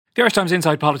The Irish Times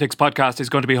Inside Politics podcast is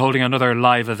going to be holding another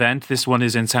live event. This one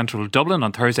is in central Dublin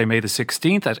on Thursday, May the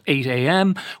 16th at 8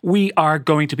 a.m. We are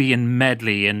going to be in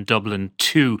Medley in Dublin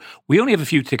too. We only have a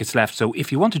few tickets left, so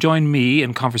if you want to join me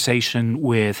in conversation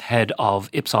with head of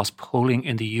Ipsos polling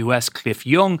in the US, Cliff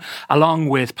Young, along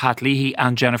with Pat Leahy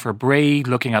and Jennifer Bray,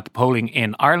 looking at the polling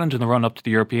in Ireland in the run-up to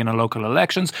the European and local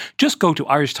elections, just go to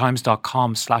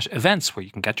irishtimes.com/events where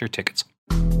you can get your tickets.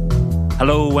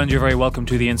 Hello and you're very welcome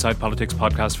to the Inside Politics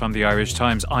podcast from the Irish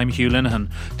Times. I'm Hugh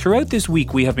Linehan. Throughout this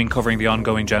week we have been covering the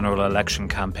ongoing general election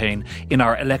campaign in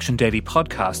our Election Daily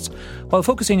podcasts, while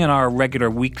focusing in our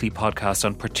regular weekly podcast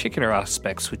on particular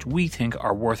aspects which we think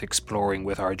are worth exploring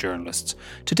with our journalists.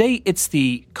 Today it's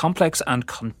the complex and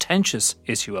contentious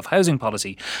issue of housing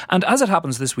policy, and as it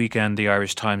happens this weekend the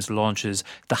Irish Times launches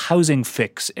The Housing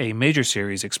Fix, a major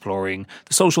series exploring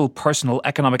the social, personal,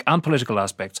 economic and political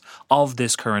aspects of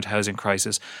this current housing crisis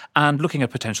and looking at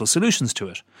potential solutions to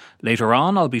it. Later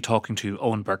on, I'll be talking to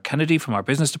Owen Burke-Kennedy from our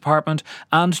business department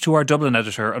and to our Dublin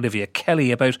editor, Olivia Kelly,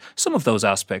 about some of those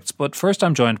aspects. But first,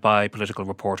 I'm joined by political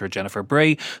reporter Jennifer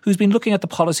Bray, who's been looking at the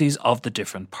policies of the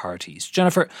different parties.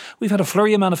 Jennifer, we've had a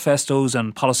flurry of manifestos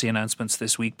and policy announcements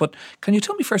this week, but can you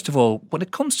tell me, first of all, when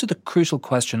it comes to the crucial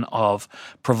question of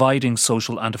providing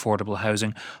social and affordable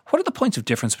housing, what are the points of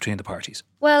difference between the parties?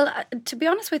 Well, to be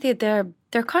honest with you,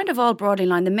 they're kind of all broadly in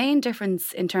line. The main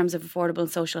difference in terms of affordable and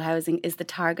social housing is the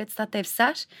targets that they've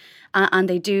set, and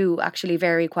they do actually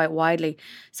vary quite widely.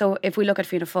 So if we look at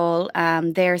Fianna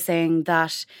Fáil, they're saying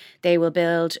that they will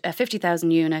build 50,000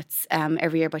 units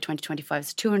every year by 2025,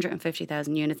 so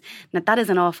 250,000 units. Now, that is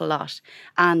an awful lot.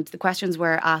 And the questions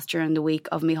were asked during the week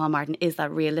of Micheál Martin, is that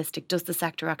realistic? Does the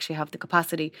sector actually have the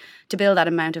capacity to build that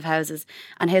amount of houses?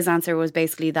 And his answer was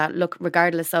basically that, look,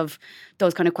 regardless of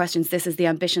those kind of questions, this is the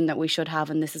ambition that we should have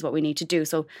and this is what we need to do.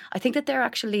 So I think that they're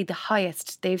actually the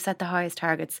highest. They've set the highest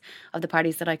targets of the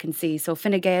parties that I can see. So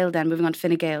Fine Gael, then moving on to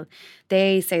Fine Gael,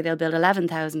 they say they'll build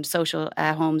 11,000 social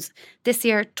homes this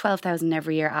year, 12,000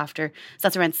 every year after. So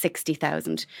that's around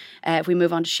 60,000. If we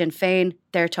move on to Sinn Féin,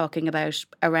 they're talking about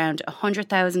around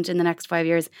 100,000 in the next 5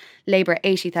 years. Labour,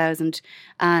 80,000,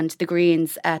 and the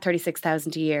Greens,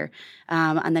 36,000 a year.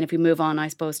 And then if we move on, I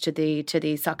suppose, to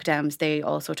the Soc Dems, they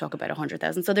also talk about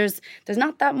 100,000. So there's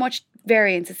not that much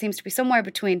variance. It seems to be somewhere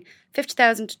between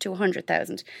 50,000 to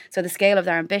 100,000. So the scale of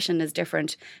their ambition is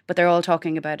different, but they're all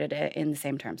talking about it in the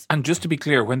same terms. And just to be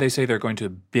clear, when they say they're going to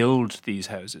build these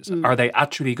houses, are they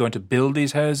actually going to build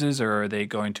these houses, or are they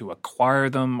going to acquire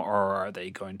them, or are they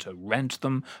going to rent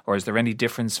them, or is there any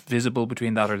difference visible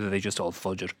between that, or do they just all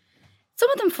fudge it? Some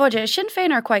of them fudge it. Sinn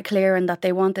Féin are quite clear in that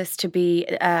they want this to be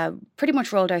pretty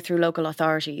much rolled out through local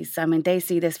authorities. I mean, they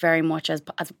see this very much as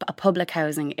a public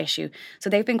housing issue.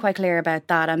 So they've been quite clear about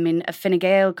that. I mean, Fine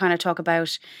Gael kind of talk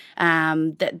about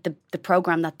the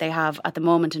programme that they have at the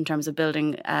moment in terms of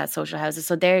building social houses.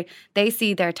 So they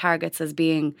see their targets as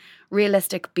being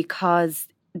realistic because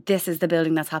this is the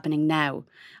building that's happening now,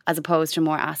 as opposed to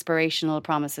more aspirational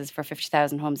promises for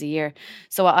 50,000 homes a year.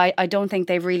 So I don't think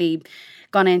they've really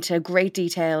gone into great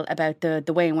detail about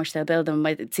the way in which they'll build them.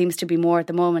 It seems to be more at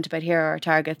the moment about here are our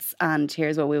targets and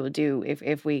here's what we will do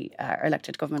if we are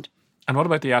elected government. And what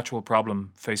about the actual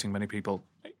problem facing many people,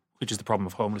 which is the problem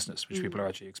of homelessness, which people are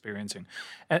actually experiencing?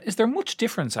 Is there much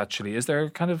difference, actually? Is there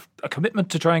kind of a commitment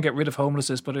to try and get rid of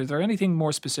homelessness, but is there anything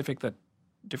more specific that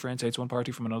differentiates one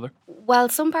party from another? Well,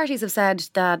 some parties have said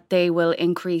that they will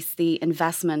increase the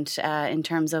investment in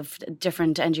terms of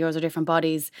different NGOs or different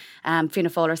bodies. Fianna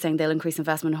Fáil are saying they'll increase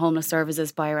investment in homeless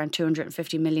services by around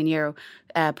 €250 million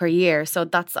per year. So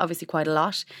that's obviously quite a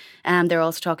lot. They're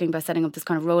also talking about setting up this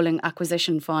kind of rolling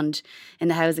acquisition fund in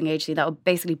the housing agency that will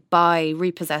basically buy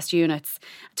repossessed units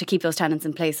to keep those tenants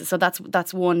in place. So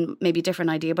that's one maybe different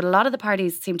idea. But a lot of the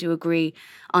parties seem to agree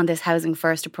on this housing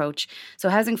first approach. So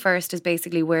housing first is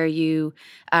basically where you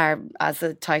are, as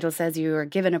the title says, you are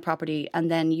given a property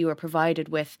and then you are provided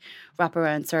with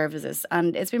wraparound services.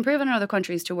 And it's been proven in other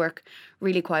countries to work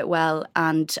really quite well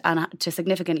and to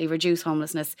significantly reduce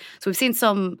homelessness. So we've seen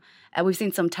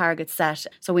some targets set.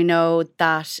 So we know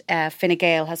that Fine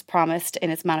Gael has promised in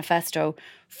its manifesto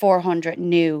 400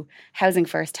 new housing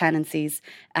first tenancies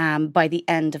by the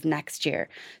end of next year.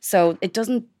 So it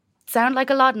doesn't sound like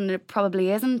a lot, and it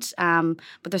probably isn't,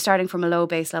 but they're starting from a low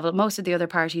base level. Most of the other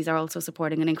parties are also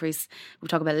supporting an increase. We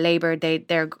talk about Labour,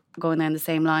 they're going down the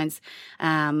same lines,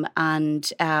 and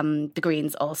the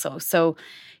Greens also. So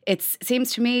it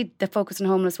seems to me the focus on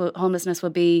homelessness will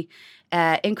be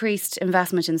increased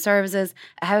investment in services,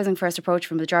 a housing first approach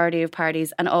from the majority of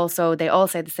parties, and also they all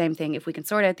say the same thing: if we can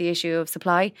sort out the issue of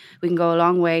supply, we can go a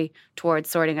long way towards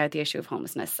sorting out the issue of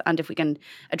homelessness. And if we can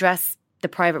address the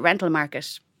private rental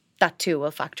market, that too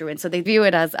will factor in. So they view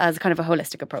it as kind of a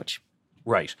holistic approach.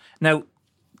 Right. Now,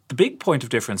 the big point of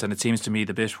difference, and it seems to me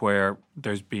the bit where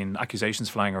there's been accusations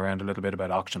flying around a little bit about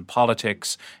auction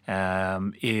politics,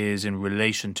 is in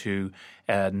relation to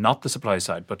not the supply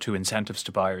side, but to incentives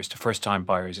to buyers, to first-time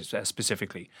buyers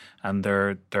specifically. And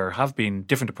there have been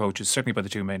different approaches, certainly by the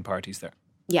two main parties there.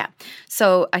 Yeah.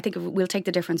 So I think we'll take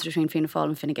the difference between Fianna Fáil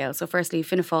and Fine Gael. So firstly,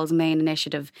 Fianna Fáil's main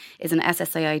initiative is an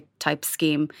SSII type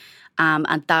scheme,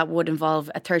 and that would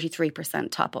involve a 33%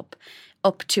 top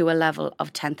up to a level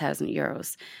of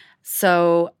 €10,000.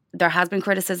 So there has been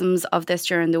criticisms of this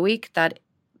during the week that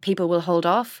people will hold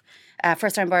off.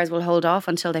 First-time buyers will hold off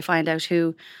until they find out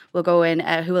who will go in,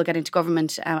 who will get into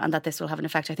government, and that this will have an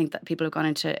effect. I think that people have gone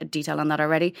into detail on that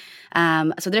already.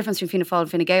 So the difference between Fianna Fáil and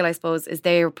Fine Gael, I suppose, is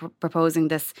they are proposing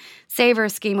this saver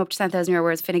scheme up to €10,000,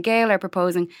 whereas Fine Gael are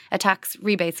proposing a tax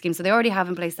rebate scheme. So they already have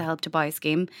in place the Help to Buy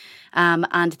scheme,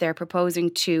 and they're proposing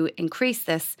to increase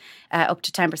this up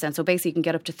to 10%. So basically, you can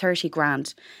get up to 30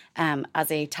 grand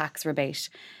as a tax rebate.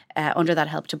 Under that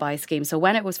Help to Buy scheme. So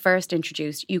when it was first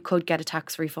introduced, you could get a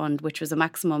tax refund, which was a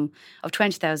maximum of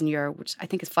 €20,000, which I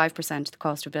think is 5% the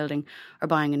cost of building or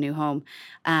buying a new home.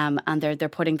 And they're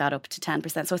putting that up to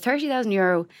 10%. So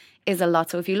 €30,000 is a lot.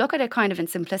 So if you look at it kind of in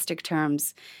simplistic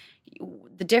terms,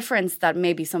 the difference that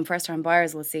maybe some first-time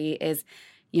buyers will see is,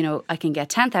 I can get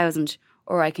 10,000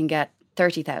 or I can get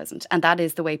 30,000. And that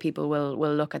is the way people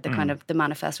will look at the kind of the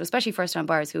manifesto, especially first-time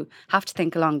buyers who have to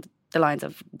think along the lines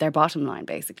of their bottom line,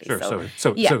 basically. Sure.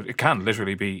 So it can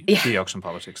literally be the auction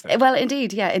politics there. Well,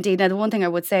 indeed. Now, the one thing I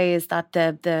would say is that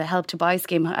the Help to Buy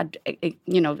scheme had,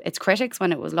 its critics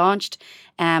when it was launched.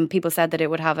 People said that it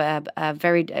would have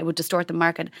it would distort the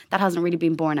market. That hasn't really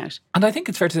been borne out. And I think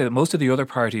it's fair to say that most of the other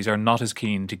parties are not as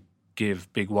keen to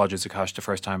give big wadgets of cash to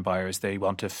first-time buyers. They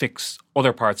want to fix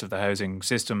other parts of the housing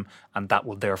system, and that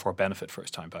will therefore benefit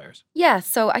first-time buyers. Yeah,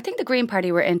 so I think the Green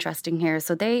Party were interesting here.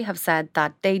 So they have said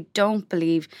that they don't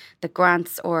believe that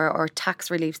grants or tax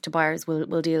reliefs to buyers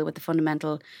will deal with the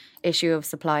fundamental issue of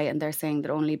supply, and they're saying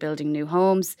that only building new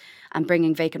homes and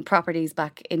bringing vacant properties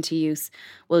back into use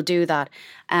will do that.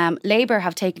 Labour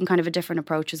have taken kind of a different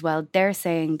approach as well. They're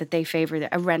saying that they favour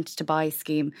a rent-to-buy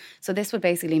scheme. So this would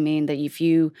basically mean that if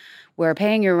you were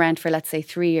paying your rent for, let's say,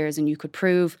 3 years and you could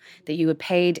prove that you had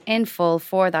paid in full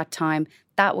for that time,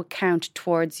 that would count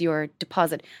towards your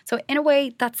deposit. So in a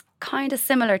way, that's kind of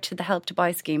similar to the Help to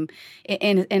Buy scheme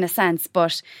in a sense,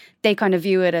 but they kind of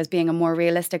view it as being a more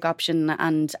realistic option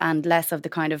and less of the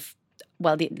kind of,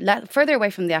 further away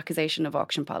from the accusation of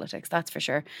auction politics, that's for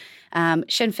sure.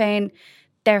 Sinn Féin,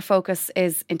 their focus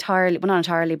is entirely, well, not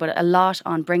entirely, but a lot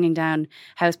on bringing down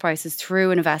house prices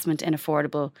through an investment in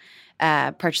affordable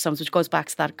purchase homes, which goes back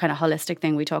to that kind of holistic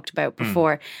thing we talked about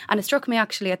before. And it struck me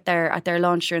actually at their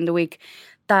launch during the week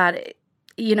that,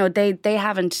 they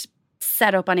haven't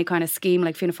set up any kind of scheme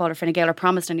like Fianna Fáil or Fine Gael or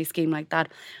promised any scheme like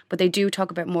that, but they do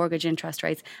talk about mortgage interest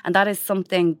rates. And that is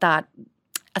something that,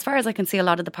 as far as I can see, a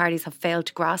lot of the parties have failed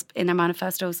to grasp in their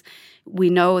manifestos. We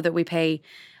know that we pay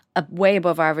way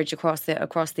above average across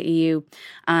the EU,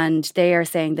 and they are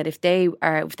saying that if they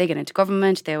get into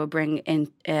government, they will bring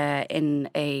in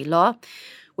a law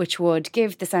which would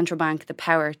give the central bank the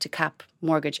power to cap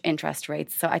mortgage interest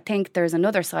rates. So I think there's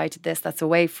another side to this that's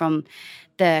away from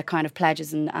the kind of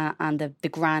pledges and the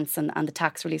grants and the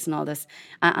tax release and all this,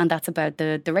 and that's about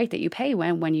the rate that you pay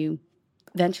when you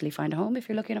eventually find a home, if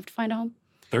you're lucky enough to find a home.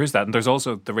 There is that. And there's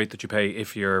also the rate that you pay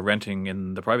if you're renting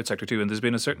in the private sector too. And there's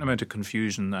been a certain amount of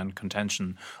confusion and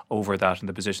contention over that and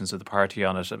the positions of the party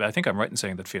on it. I think I'm right in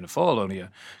saying that Fianna Fáil only a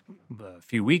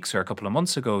few weeks or a couple of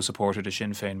months ago supported a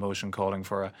Sinn Féin motion calling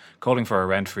for a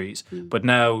rent freeze. But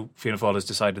now Fianna Fáil has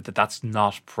decided that that's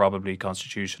not probably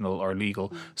constitutional or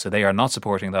legal. So they are not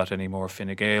supporting that anymore.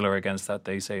 Fine Gael are against that.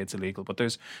 They say it's illegal. But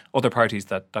there's other parties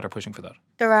that are pushing for that.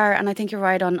 There are, and I think you're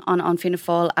right on Fianna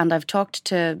Fáil. And I've talked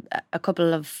to a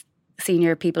couple of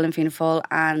senior people in Fianna Fáil,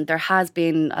 and there has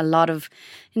been a lot of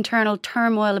internal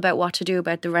turmoil about what to do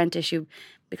about the rent issue,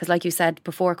 because like you said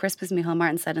before Christmas, Micheál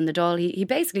Martin said in the Dáil, he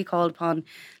basically called upon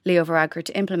Leo Varadkar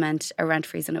to implement a rent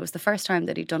freeze, and it was the first time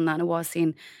that he'd done that, and it was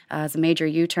seen as a major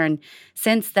U-turn.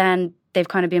 Since then, they've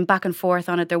kind of been back and forth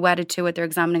on it. They're wedded to it, they're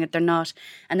examining it, they're not.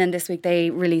 And then this week they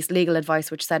released legal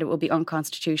advice which said it will be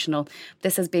unconstitutional.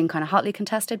 This has been kind of hotly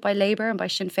contested by Labour and by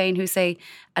Sinn Féin, who say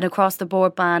an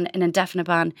across-the-board ban, an indefinite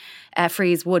ban,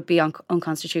 freeze would be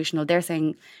unconstitutional. They're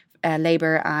saying,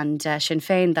 Labour and Sinn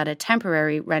Féin, that a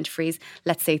temporary rent freeze,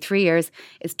 let's say 3 years,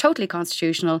 is totally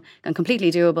constitutional and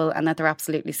completely doable, and that they're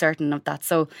absolutely certain of that.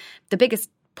 So the biggest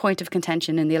point of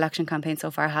contention in the election campaign so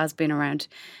far has been around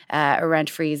a rent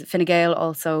freeze. Fine Gael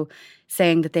also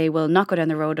saying that they will not go down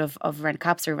the road of rent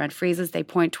caps or rent freezes. They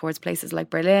point towards places like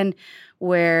Berlin,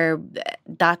 where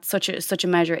that such a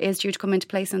measure is due to come into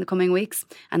place in the coming weeks,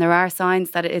 and there are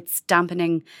signs that it's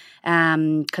dampening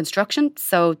construction.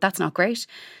 So that's not great.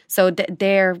 So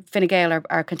Fine Gael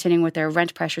are continuing with their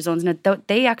rent pressure zones. Now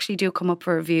they actually do come up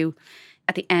for review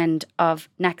at the end of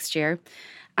next year.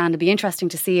 And it'll be interesting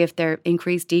to see if they're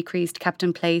increased, decreased, kept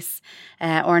in place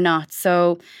or not.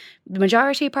 So the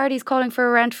majority of parties calling for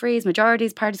a rent freeze, majority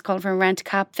of parties calling for a rent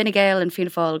cap, Fine Gael and Fianna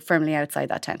Fáil firmly outside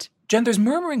that tent. Jen, there's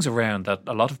murmurings around that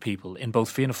a lot of people in both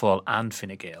Fianna Fáil and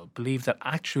Fine Gael believe that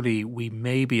actually we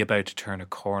may be about to turn a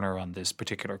corner on this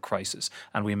particular crisis,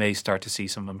 and we may start to see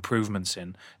some improvements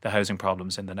in the housing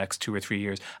problems in the next 2 or 3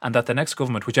 years, and that the next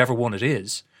government, whichever one it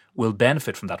is, will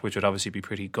benefit from that, which would obviously be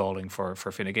pretty galling for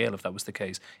Fine Gael if that was the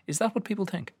case. Is that what people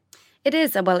think? It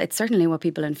is. Well, it's certainly what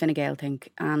people in Fine Gael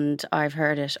think, and I've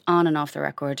heard it on and off the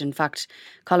record. In fact,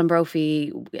 Colin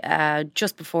Brophy,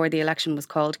 just before the election was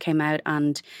called, came out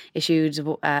and issued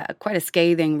quite a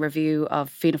scathing review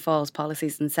of Fianna Fáil's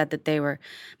policies and said that they were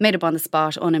made up on the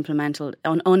spot, unimplementable,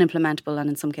 and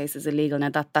in some cases illegal.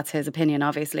 Now, that's his opinion,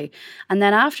 obviously. And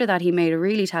then after that, he made a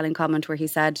really telling comment where he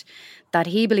said that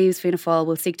he believes Fianna Fáil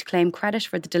will seek to claim credit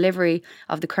for the delivery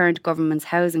of the current government's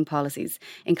housing policies,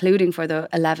 including for the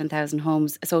 11,000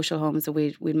 homes, social homes that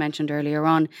we mentioned earlier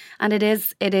on. And it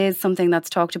is something that's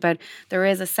talked about. There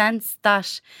is a sense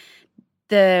that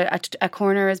a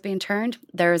corner is being turned.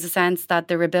 There is a sense that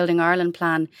the Rebuilding Ireland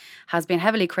plan has been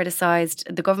heavily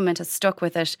criticised. The government has stuck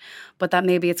with it, but that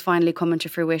maybe it's finally coming to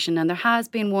fruition. And there has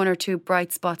been 1 or 2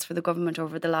 bright spots for the government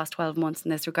over the last 12 months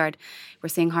in this regard. We're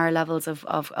seeing higher levels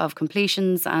of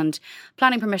completions and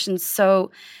planning permissions.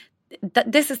 So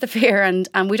this is the fear, and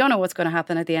we don't know what's going to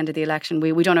happen at the end of the election.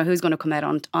 We don't know who's going to come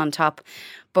out on top,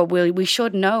 but we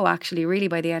should know actually really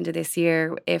by the end of this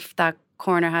year if that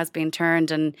corner has been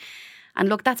turned. And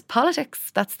look, that's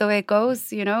politics. That's the way it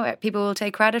goes. You know, people will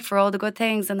take credit for all the good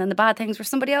things, and then the bad things were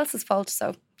somebody else's fault.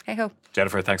 So hey ho.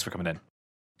 Jennifer, thanks for coming in.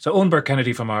 So Owen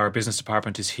Burke-Kennedy from our business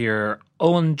department is here.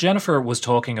 Owen, Jennifer was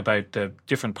talking about the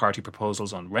different party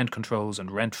proposals on rent controls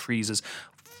and rent freezes.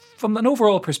 From an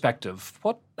overall perspective,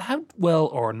 how well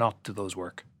or not do those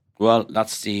work? Well,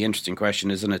 that's the interesting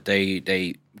question, isn't it?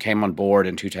 They came on board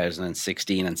in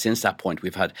 2016, and since that point,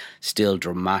 we've had still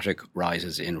dramatic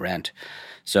rises in rent.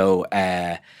 So,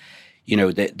 the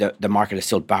market is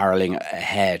still barreling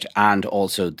ahead, and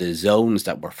also the zones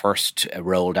that were first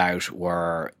rolled out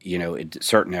were, in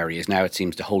certain areas. Now it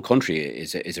seems the whole country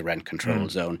is a rent control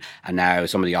zone, and now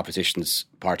some of the opposition's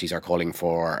parties are calling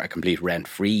for a complete rent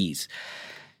freeze.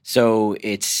 So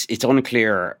it's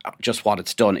unclear just what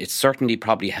it's done. It's certainly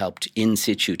probably helped in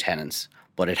situ tenants,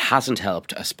 but it hasn't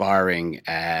helped aspiring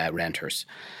renters.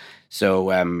 So,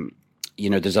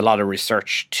 there's a lot of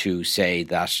research to say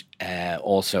that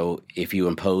also if you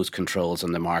impose controls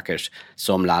on the market,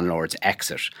 some landlords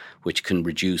exit, which can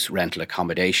reduce rental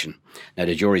accommodation. Now,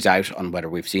 the jury's out on whether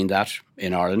we've seen that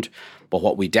in Ireland, but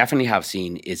what we definitely have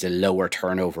seen is a lower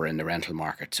turnover in the rental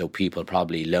market. So people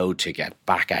probably loathe to get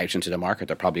back out into the market.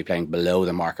 They're probably paying below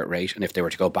the market rate. And if they were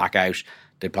to go back out,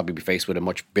 they'd probably be faced with a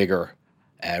much bigger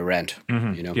rent.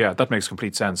 Mm-hmm. Yeah, that makes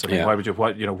complete sense. I mean, why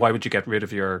would you get rid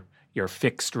of your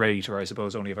fixed rate, or I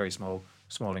suppose only a very small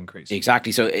increase?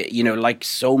 Exactly. So, like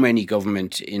so many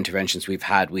government interventions we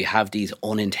have these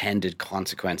unintended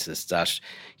consequences that,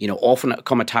 often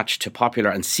come attached to popular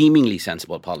and seemingly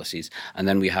sensible policies. And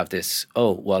then we have this,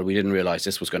 we didn't realise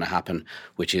this was going to happen,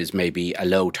 which is maybe a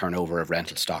low turnover of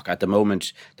rental stock. At the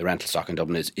moment, the rental stock in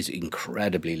Dublin is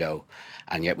incredibly low.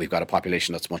 And yet we've got a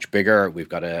population that's much bigger, we've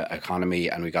got an economy,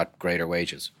 and we've got greater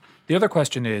wages. The other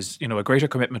question is, a greater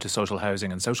commitment to social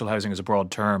housing, and social housing is a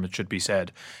broad term, it should be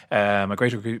said. A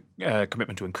greater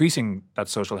commitment to increasing that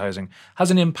social housing has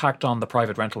an impact on the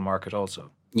private rental market also.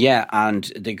 Yeah,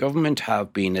 and the government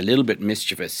have been a little bit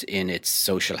mischievous in its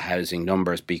social housing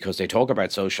numbers, because they talk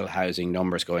about social housing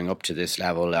numbers going up to this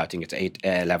level. I think it's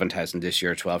 11,000 this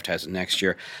year, 12,000 next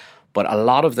year. But a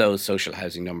lot of those social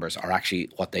housing numbers are actually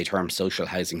what they term social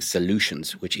housing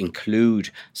solutions, which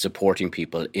include supporting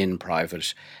people in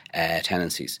private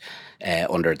tenancies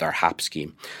under their HAP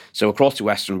scheme. So across the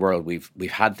Western world,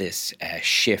 we've had this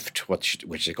shift, which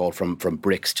is called from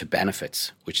bricks to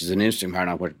benefits, which is an interesting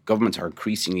paradigm where governments are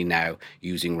increasingly now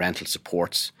using rental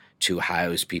supports to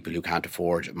house people who can't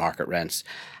afford market rents.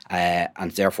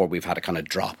 And therefore, we've had a kind of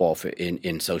drop off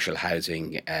in social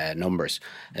housing numbers,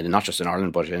 and not just in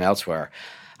Ireland, but in elsewhere.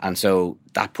 And so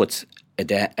that puts,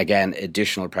 again,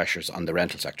 additional pressures on the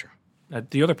rental sector.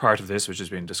 The other part of this, which has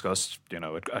been discussed,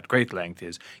 at great length,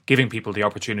 is giving people the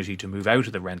opportunity to move out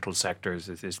of the rental sectors.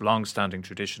 There's this long-standing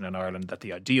tradition in Ireland that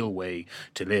the ideal way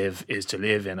to live is to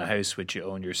live in a house which you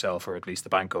own yourself, or at least the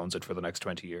bank owns it for the next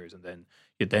 20 years, and then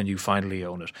you finally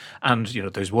own it. And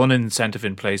there's one incentive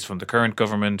in place from the current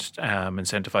government,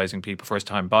 incentivising people,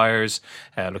 first-time buyers,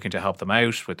 looking to help them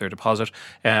out with their deposit.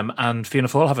 And Fianna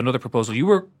Fáil have another proposal. You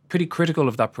were pretty critical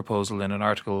of that proposal in an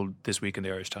article this week in the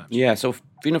Irish Times. Yeah, so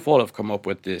Fianna Fáil have come up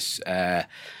with this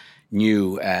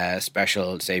new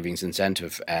special savings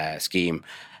incentive scheme,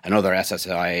 another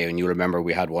SSI, and you remember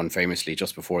we had one famously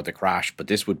just before the crash, but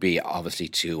this would be obviously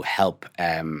to help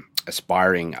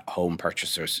aspiring home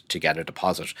purchasers to get a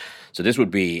deposit. So this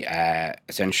would be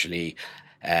essentially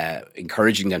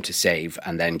encouraging them to save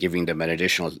and then giving them an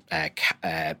additional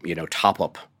top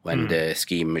up when the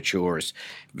scheme matures,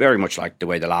 very much like the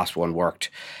way the last one worked.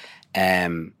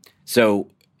 So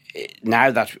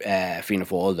now that Fianna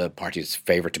Fáil, the party's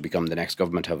favourite to become the next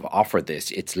government, have offered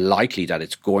this, it's likely that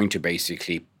it's going to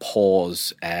basically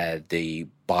pause the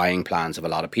buying plans of a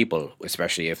lot of people,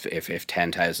 especially if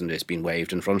 10,000 is being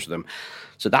waived in front of them.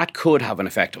 So that could have an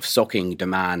effect of sucking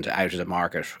demand out of the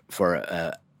market for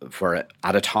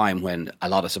at a time when a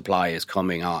lot of supply is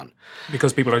coming on.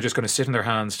 Because people are just going to sit in their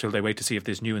hands till they wait to see if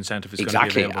this new incentive is going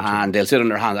to be available. Exactly, and they'll sit on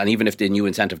their hands, and even if the new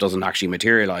incentive doesn't actually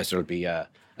materialise, there'll be a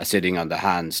sitting on the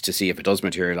hands to see if it does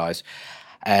materialise.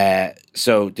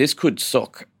 So this could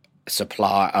suck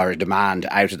supply or demand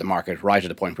out of the market right at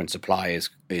the point when supply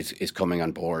is coming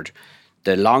on board.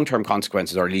 The long-term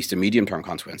consequences, or at least the medium-term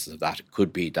consequences of that,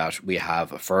 could be that we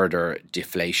have a further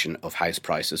deflation of house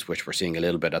prices, which we're seeing a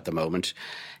little bit at the moment.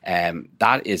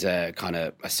 That is a kind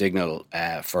of a signal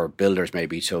for builders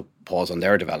maybe to pause on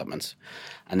their developments.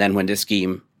 And then when this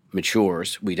scheme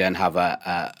matures, we then have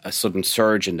a sudden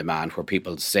surge in demand where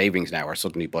people's savings now are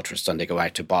suddenly buttressed and they go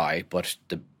out to buy, but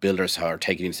the builders are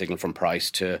taking the signal from price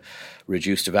to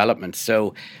reduce development.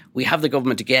 So we have the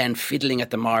government again fiddling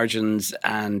at the margins,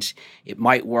 and it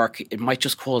might work. It might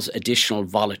just cause additional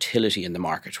volatility in the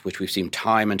market, which we've seen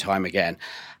time and time again.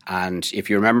 And if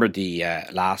you remember, the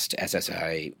last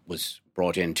SSI was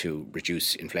brought in to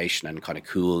reduce inflation and kind of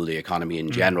cool the economy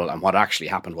in general. And what actually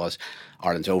happened was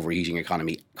Ireland's overheating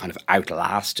economy kind of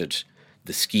outlasted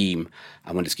the scheme.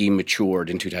 And when the scheme matured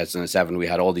in 2007, we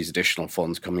had all these additional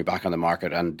funds coming back on the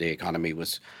market, and the economy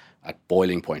was at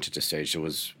boiling point at this stage. There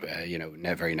was,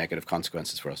 very negative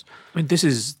consequences for us. I mean, this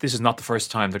is not the first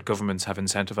time that governments have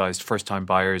incentivised first-time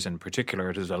buyers in particular.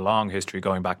 It is a long history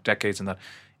going back decades, and that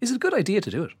is it a good idea to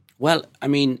do it? Well, I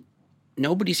mean,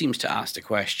 nobody seems to ask the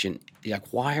question, like,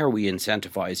 why are we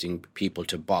incentivizing people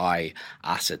to buy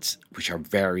assets which are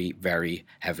very, very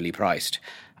heavily priced?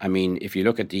 I mean, if you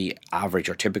look at the average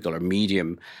or typical or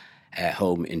medium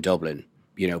home in Dublin,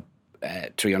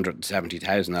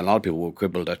 370,000, and a lot of people will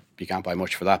quibble that you can't buy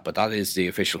much for that, but that is the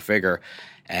official figure.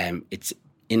 It's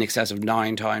in excess of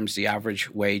 9 times the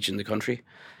average wage in the country.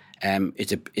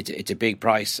 It's a big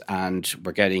price, and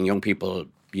we're getting young people,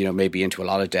 maybe into a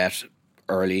lot of debt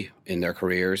early in their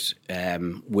careers.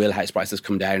 Will house prices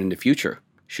come down in the future?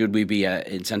 Should we be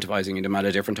incentivising them at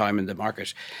a different time in the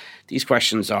market? These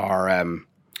questions are,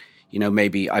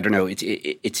 maybe, I don't know.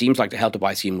 It seems like the Help to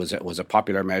Buy scheme was a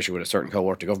popular measure with a certain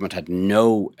cohort. The government had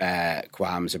no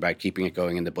qualms about keeping it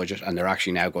going in the budget, and they're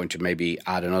actually now going to maybe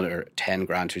add another 10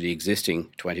 grand to the existing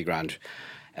 20 grand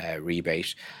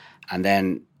rebate. And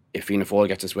then if Fianna Fáil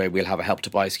gets its way, we'll have a Help to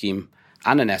Buy scheme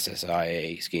and an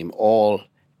SSIA scheme, all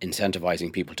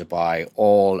incentivising people to buy,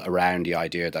 all around the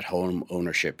idea that home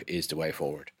ownership is the way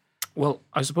forward. Well,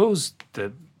 I suppose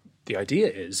the idea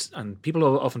is, and people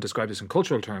often describe this in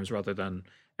cultural terms rather than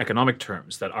economic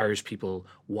terms, that Irish people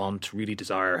really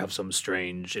desire, have some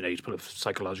strange innate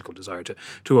psychological desire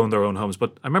to own their own homes.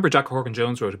 But I remember Jack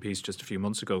Horgan-Jones wrote a piece just a few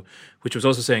months ago, which was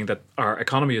also saying that our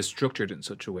economy is structured in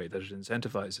such a way that it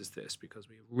incentivises this, because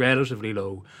we have relatively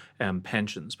low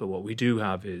pensions, but what we do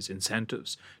have is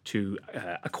incentives to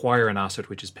acquire an asset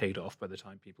which is paid off by the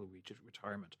time people reach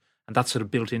retirement. And that's sort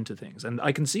of built into things. And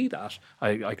I can see that.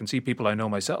 I can see people I know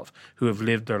myself who have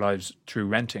lived their lives through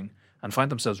renting and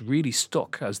find themselves really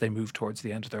stuck as they move towards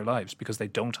the end of their lives because they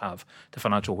don't have the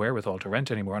financial wherewithal to rent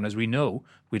anymore. And as we know,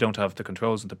 we don't have the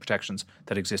controls and the protections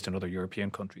that exist in other European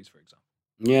countries, for example.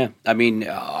 Yeah, I mean,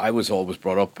 I was always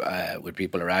brought up with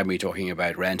people around me talking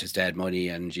about rent is dead money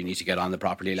and you need to get on the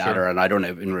property ladder. Sure. And I don't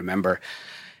even remember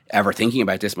ever thinking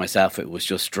about this myself. It was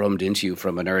just drummed into you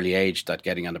from an early age that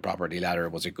getting on the property ladder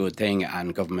was a good thing,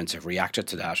 and governments have reacted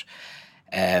to that.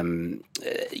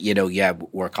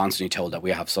 We're constantly told that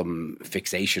we have some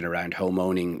fixation around home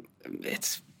owning.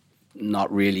 It's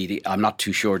not really. I'm not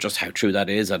too sure just how true that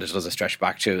is. That it does a stretch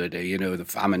back to the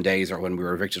famine days or when we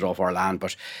were evicted off our land,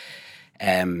 but.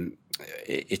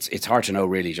 It's hard to know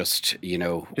really. Just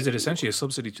is it essentially a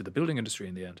subsidy to the building industry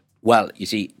in the end? Well, you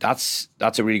see, that's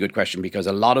a really good question, because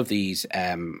a lot of these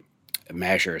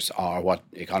measures are what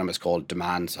economists call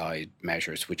demand side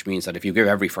measures, which means that if you give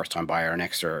every first time buyer an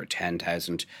extra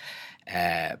 €10,000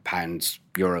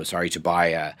 to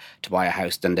buy a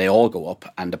house, then they all go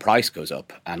up and the price goes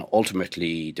up, and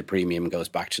ultimately the premium goes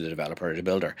back to the developer or the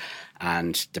builder,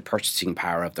 and the purchasing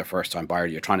power of the first time buyer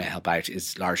you're trying to help out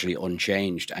is largely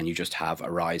unchanged, and you just have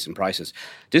a rise in prices.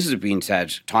 This has been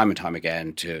said time and time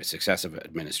again to successive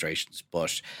administrations,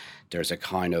 but there's a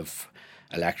kind of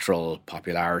electoral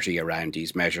popularity around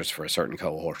these measures for a certain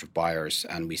cohort of buyers,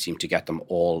 and we seem to get them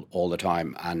all the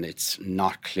time, and it's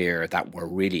not clear that we're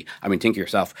really, think of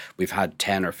yourself, we've had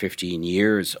 10 or 15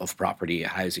 years of property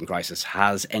housing crisis.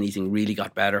 Has anything really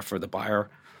got better for the buyer?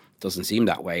 Doesn't seem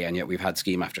that way, and yet we've had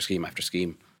scheme after scheme after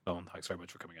scheme. Owen, thanks very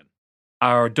much for coming in.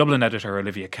 Our Dublin editor,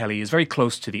 Olivia Kelly, is very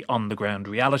close to the on-the-ground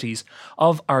realities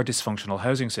of our dysfunctional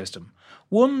housing system.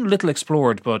 One little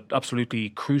explored but absolutely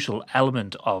crucial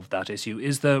element of that issue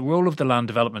is the role of the Land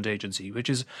Development Agency, which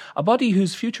is a body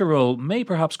whose future role may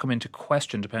perhaps come into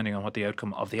question depending on what the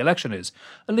outcome of the election is.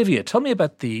 Olivia, tell me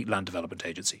about the Land Development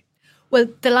Agency. Well,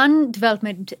 the Land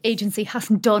Development Agency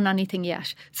hasn't done anything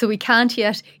yet. So we can't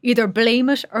yet either blame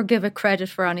it or give it credit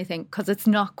for anything, because it's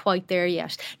not quite there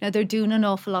yet. Now, they're doing an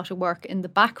awful lot of work in the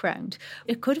background.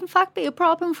 It could, in fact, be a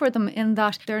problem for them in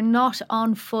that they're not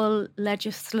on full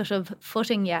legislative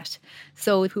footing yet.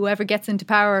 So if whoever gets into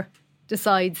power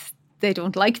decides they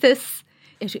don't like this,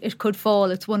 it could fall.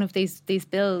 It's one of these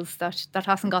bills that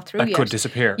hasn't got through yet. That could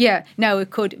disappear. Yeah. Now, it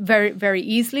could very, very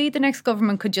easily. The next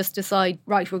government could just decide,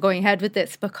 right, we're going ahead with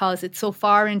this because it's so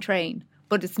far in train,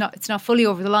 but it's not fully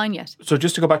over the line yet. So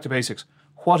just to go back to basics,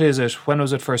 what is it? When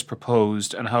was it first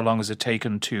proposed? And how long has it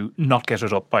taken to not get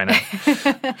it up by now?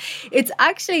 It's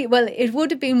actually, it would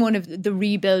have been one of the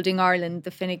Rebuilding Ireland, the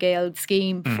Fine Gael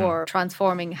scheme for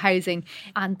transforming housing.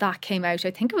 And that came out, I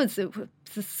think it was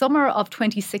the summer of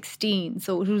 2016.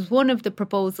 So it was one of the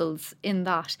proposals in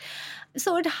that.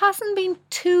 So it hasn't been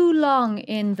too long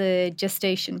in the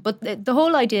gestation. But the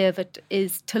whole idea of it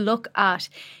is to look at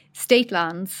state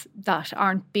lands that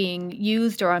aren't being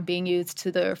used or aren't being used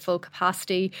to their full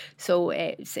capacity. So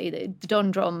say the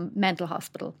Dundrum Mental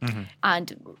Hospital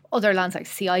and other lands like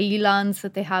CIE lands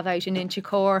that they have out in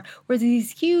Inchicore, where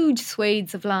these huge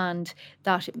swathes of land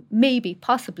that maybe,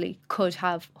 possibly could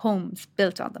have homes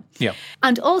built on them. Yeah.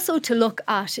 And also to look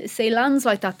at, say, lands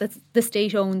like that the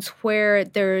state owns where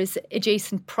there's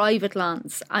adjacent private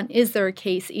lands. And is there a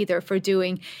case either for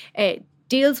doing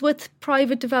deals with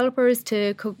private developers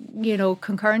to,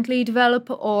 concurrently develop,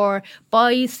 or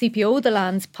buy CPO the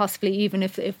lands, possibly even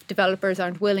if developers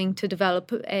aren't willing to develop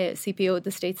CPO,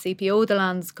 the state CPO the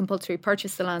lands, compulsory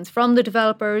purchase the lands from the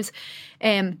developers.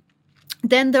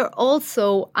 Then they're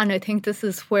also, and I think this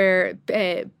is where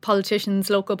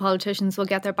local politicians will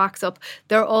get their backs up,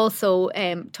 they're also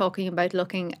talking about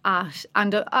looking at,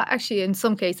 and actually in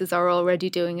some cases are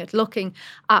already doing it, looking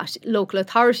at local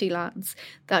authority lands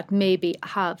that maybe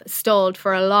have stalled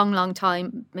for a long, long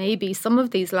time. Maybe some of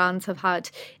these lands have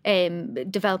had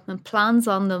development plans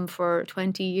on them for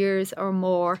 20 years or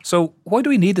more. So why do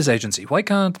we need this agency? Why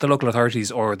can't the local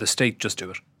authorities or the state just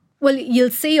do it? Well, you'll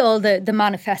see all the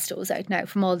manifestos out now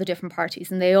from all the different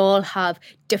parties, and they all have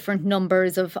different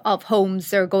numbers of homes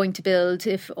they're going to build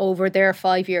if over their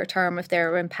 5-year term, if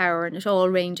they're in power, and it all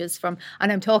ranges from,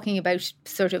 and I'm talking about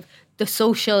sort of the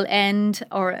social end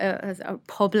or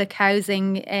public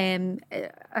housing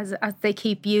as they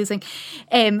keep using,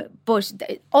 but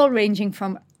all ranging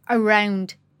from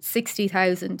around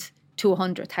 60,000 to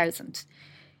 100,000.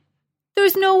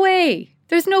 There's no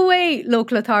way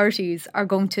local authorities are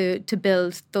going to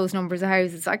build those numbers of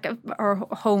houses, or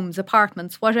homes,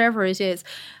 apartments, whatever it is.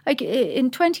 Like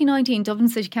in 2019, Dublin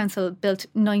City Council built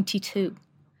 92.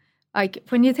 Like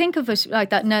when you think of it like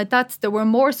that, now there were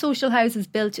more social houses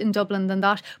built in Dublin than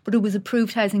that, but it was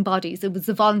approved housing bodies. It was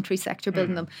the voluntary sector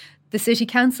building them. The City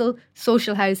Council,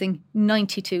 social housing,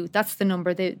 92. That's the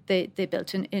number they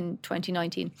built in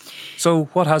 2019. So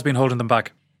what has been holding them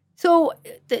back? So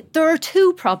there are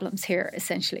two problems here,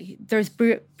 essentially. There's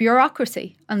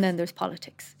bureaucracy and then there's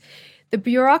politics. The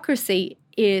bureaucracy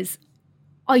is,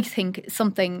 I think,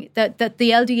 something that the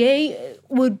LDA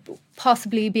would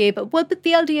possibly be able... Well, but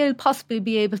the LDA will possibly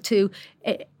be able to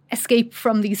escape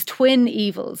from these twin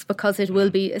evils because it will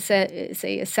be,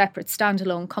 say, a separate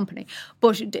standalone company.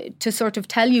 But to sort of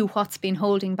tell you what's been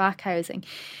holding back housing...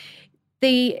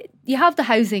 You have the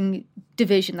Housing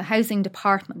division, the housing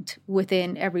department within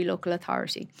every local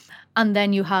authority. And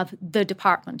then you have the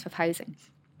Department of Housing.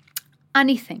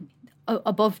 Anything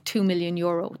above €2 million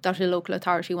that a local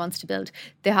authority wants to build,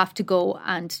 they have to go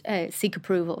and seek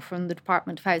approval from the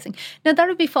Department of Housing. Now, that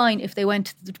would be fine if they went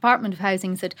to the Department of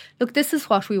Housing and said, look, this is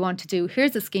what we want to do.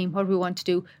 Here's a scheme, what we want to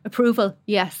do. Approval,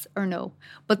 yes or no.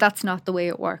 But that's not the way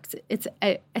it works. It's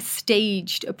a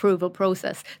staged approval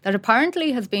process that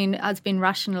apparently has been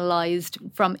rationalised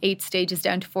from 8 stages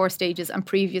down to 4 stages, and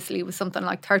previously was something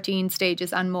like 13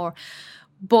 stages and more.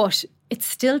 But it's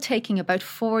still taking about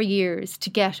 4 years to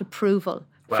get approval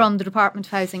from the Department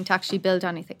of Housing to actually build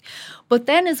anything. But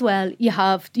then as well, you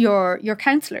have your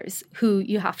councillors who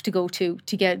you have to go to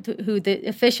get who the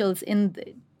officials in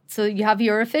the, so you have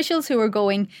your officials who are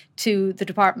going to the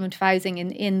Department of Housing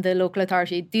in the local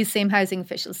authority. These same housing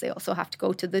officials, they also have to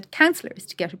go to the councillors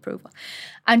to get approval.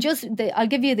 And I'll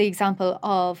give you the example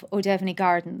of O'Devany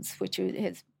Gardens, which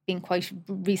has been quite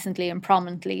recently and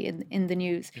prominently in the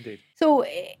news. Indeed. So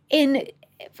in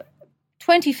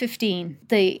 2015,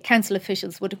 the council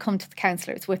officials would have come to the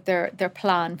councillors with their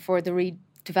plan for the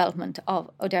redevelopment of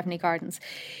O'Devany Gardens.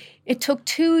 It took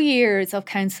 2 years of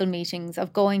council meetings,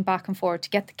 of going back and forth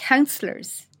to get the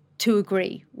councillors to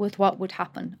agree with what would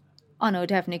happen on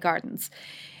O'Devany Gardens.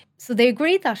 So they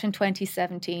agreed that in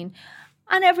 2017.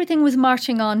 And everything was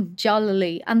marching on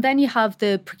jollily. And then you have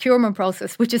the procurement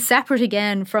process, which is separate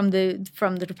again from the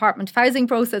Department of Housing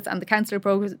process and the councillor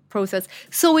process.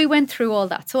 So we went through all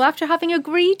that. So after having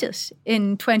agreed it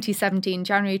in 2017,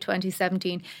 January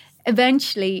 2017,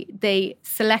 eventually they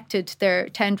selected their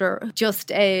tenderer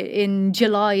just in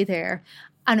July there.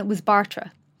 And it was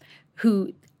Bartra,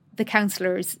 who the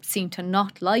councillors seem to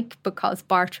not like, because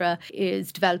Bartra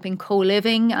is developing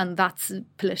co-living and that's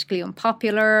politically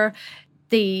unpopular.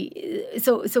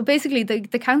 So basically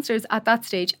the councillors at that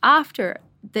stage, after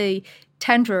the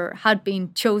tenderer had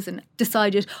been chosen,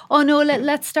 decided, oh no,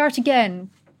 let's start again.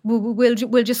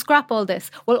 We'll just scrap all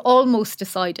this. Well, almost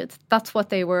decided. That's what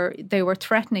they were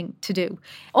threatening to do.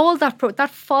 All that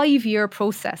 5-year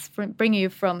process from bringing you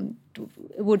from,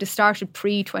 it would have started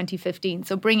pre-2015,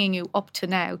 so bringing you up to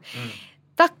now,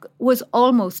 that was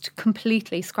almost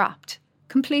completely scrapped.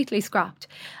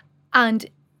 And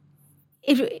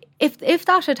if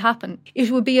that had happened, it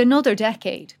would be another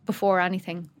decade before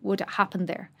anything would happen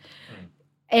there.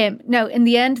 Now, in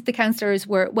the end, the councillors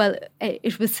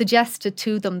it was suggested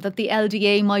to them that the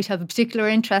LDA might have a particular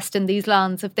interest in these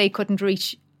lands if they couldn't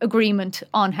reach agreement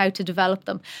on how to develop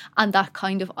them, and that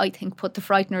kind of, I think, put the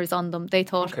frighteners on them. They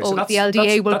thought, the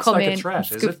LDA will come in. That's like a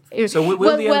threat, is it? So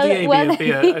will the LDA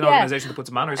be an organisation that puts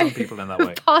manners on people in that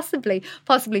way? Possibly.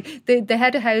 The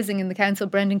head of housing in the council,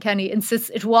 Brendan Kenny,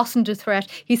 insists it wasn't a threat.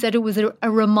 He said it was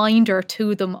a reminder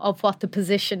to them of what the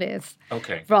position is,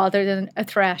 rather than a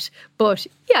threat. But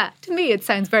yeah, to me, it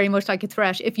sounds very much like a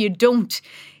threat. If you don't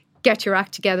get your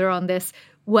act together on this,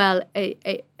 well,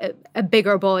 a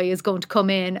bigger boy is going to come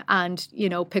in and,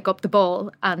 pick up the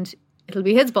ball, and it'll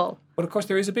be his ball. But of course,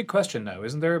 there is a big question now,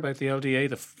 isn't there, about the LDA?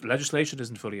 The legislation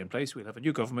isn't fully in place. We'll have a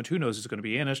new government. Who knows who's going to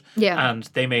be in it? Yeah. And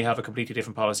they may have a completely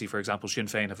different policy. For example, Sinn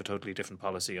Féin have a totally different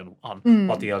policy on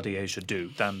what the LDA should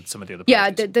do than some of the other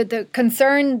parties. Yeah, the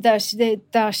concern that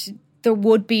there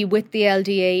would be with the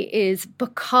LDA is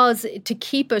because to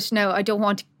keep it, now I don't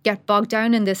want to get bogged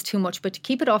down in this too much, but to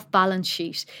keep it off balance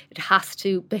sheet, it has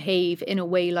to behave in a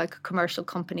way like a commercial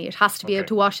company. It has to be able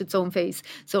to wash its own face.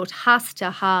 So it has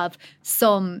to have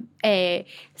some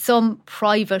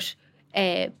private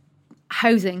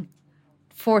housing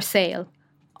for sale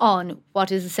on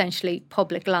what is essentially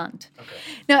public land.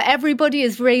 Now, everybody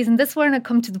is raising, this when it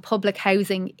comes to the public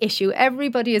housing issue,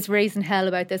 everybody is raising hell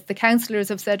about this. The councillors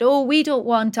have said, we don't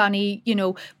want any,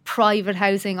 private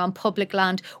housing on public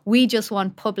land. We just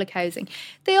want public housing.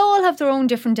 They all have their own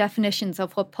different definitions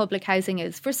of what public housing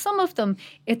is. For some of them,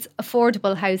 it's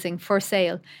affordable housing for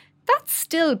sale. That's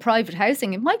still private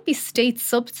housing. It might be state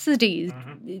subsidised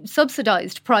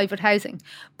private housing,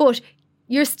 but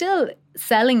you're still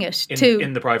selling it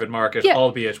in the private market,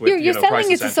 albeit with you're selling price it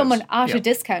to incentives. someone at a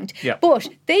discount. Yeah. But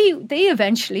they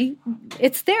eventually,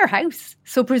 it's their house,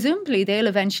 so presumably they'll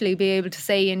eventually be able to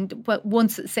say,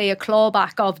 once say a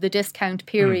clawback of the discount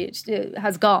period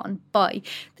has gone by,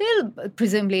 they'll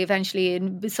presumably eventually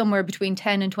in somewhere between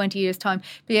 10 and 20 years' time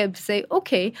be able to say,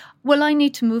 okay, well, I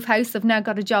need to move house. I've now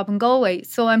got a job in Galway,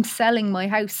 so I'm selling my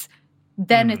house.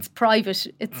 Then it's private.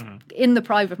 It's in the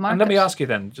private market. And let me ask you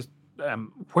then, just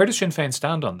where does Sinn Féin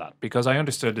stand on that? Because I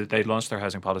understood that they launched their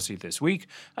housing policy this week,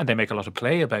 and they make a lot of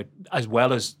play about, as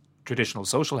well as traditional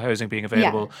social housing being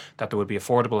available, that there would be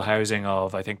affordable housing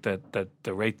of, I think that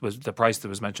the price that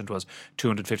was mentioned was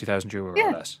 €250,000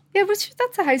 or less. Yeah, which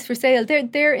that's a house for sale.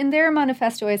 They're in their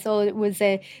manifesto. I saw it was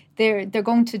they're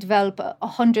going to develop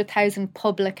 100,000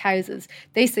 public houses.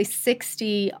 They say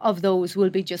 60 of those will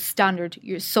be just standard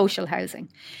your social housing.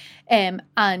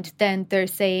 And then they're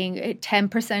saying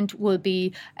 10% will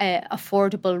be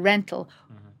affordable rental,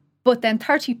 but then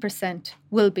 30%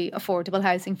 will be affordable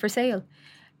housing for sale.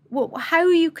 Well, how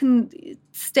you can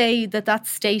say that that's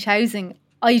state housing,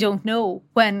 I don't know,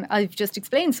 when I've just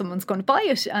explained someone's going to buy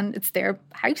it and it's their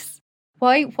house.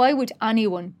 Why would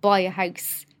anyone buy a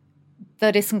house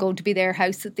that isn't going to be their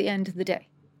house at the end of the day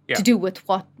to do with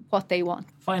what they want?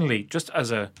 Finally, just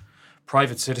as a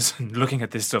private citizen looking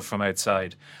at this stuff from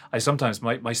outside, I sometimes,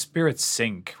 my spirits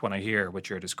sink when I hear what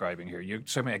you're describing here. You're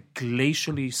describing a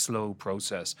glacially slow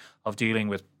process of dealing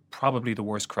with probably the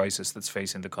worst crisis that's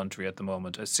facing the country at the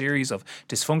moment. A series of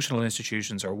dysfunctional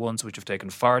institutions are ones which have taken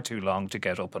far too long to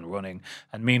get up and running.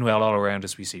 And meanwhile, all around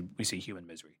us, we see human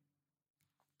misery.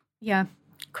 Yeah,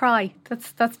 cry.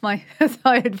 That's my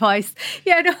advice.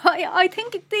 Yeah, no, I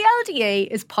think the LDA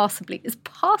is possibly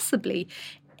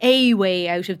a way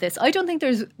out of this. I don't think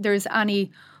there's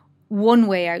any one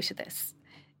way out of this,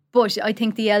 but I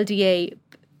think the LDA,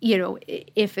 you know,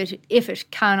 if it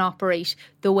can operate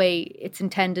the way it's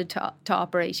intended to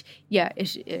operate,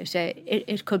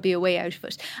 it could be a way out of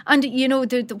it. And you know,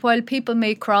 while people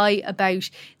may cry about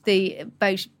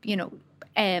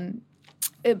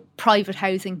private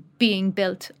housing being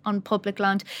built on public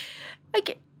land,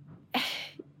 like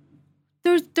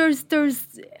there's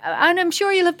and I'm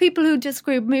sure you'll have people who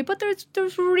disagree with me, but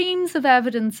there's reams of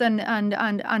evidence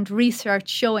and research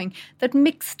showing that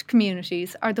mixed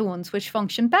communities are the ones which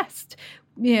function best.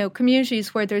 You know,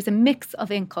 communities where there's a mix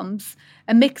of incomes,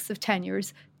 a mix of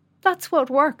tenures, that's what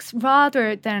works,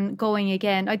 rather than going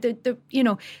again. The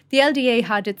LDA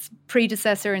had its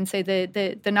predecessor in, say,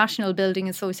 the National Building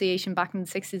Association back in the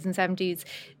 60s and 70s.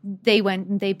 They went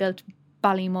and they built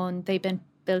Ballymun, they built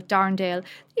Darndale.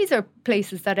 These are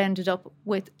places that ended up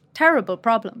with terrible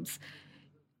problems.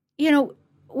 You know,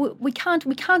 we can't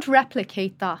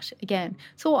replicate that again.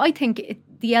 So I think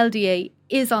the LDA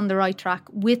is on the right track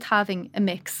with having a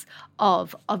mix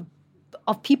of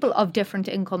people of different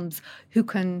incomes who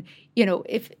can, you know,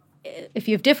 if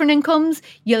you have different incomes,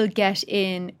 you'll get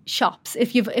in shops.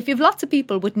 If you've lots of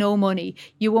people with no money,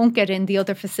 you won't get in the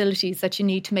other facilities that you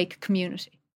need to make a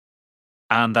community.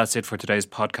 And that's it for today's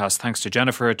podcast. Thanks to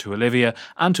Jennifer, to Olivia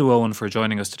and to Owen for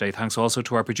joining us today. Thanks also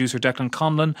to our producer Declan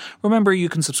Conlon. Remember, you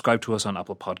can subscribe to us on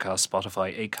Apple Podcasts,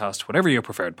 Spotify, Acast, whatever your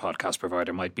preferred podcast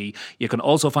provider might be. You can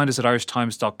also find us at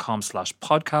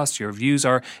irishtimes.com/podcast. Your views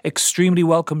are extremely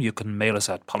welcome. You can mail us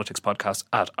at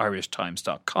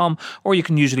politicspodcast@irishtimes.com, or you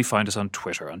can usually find us on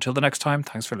Twitter. Until the next time,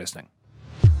 thanks for listening.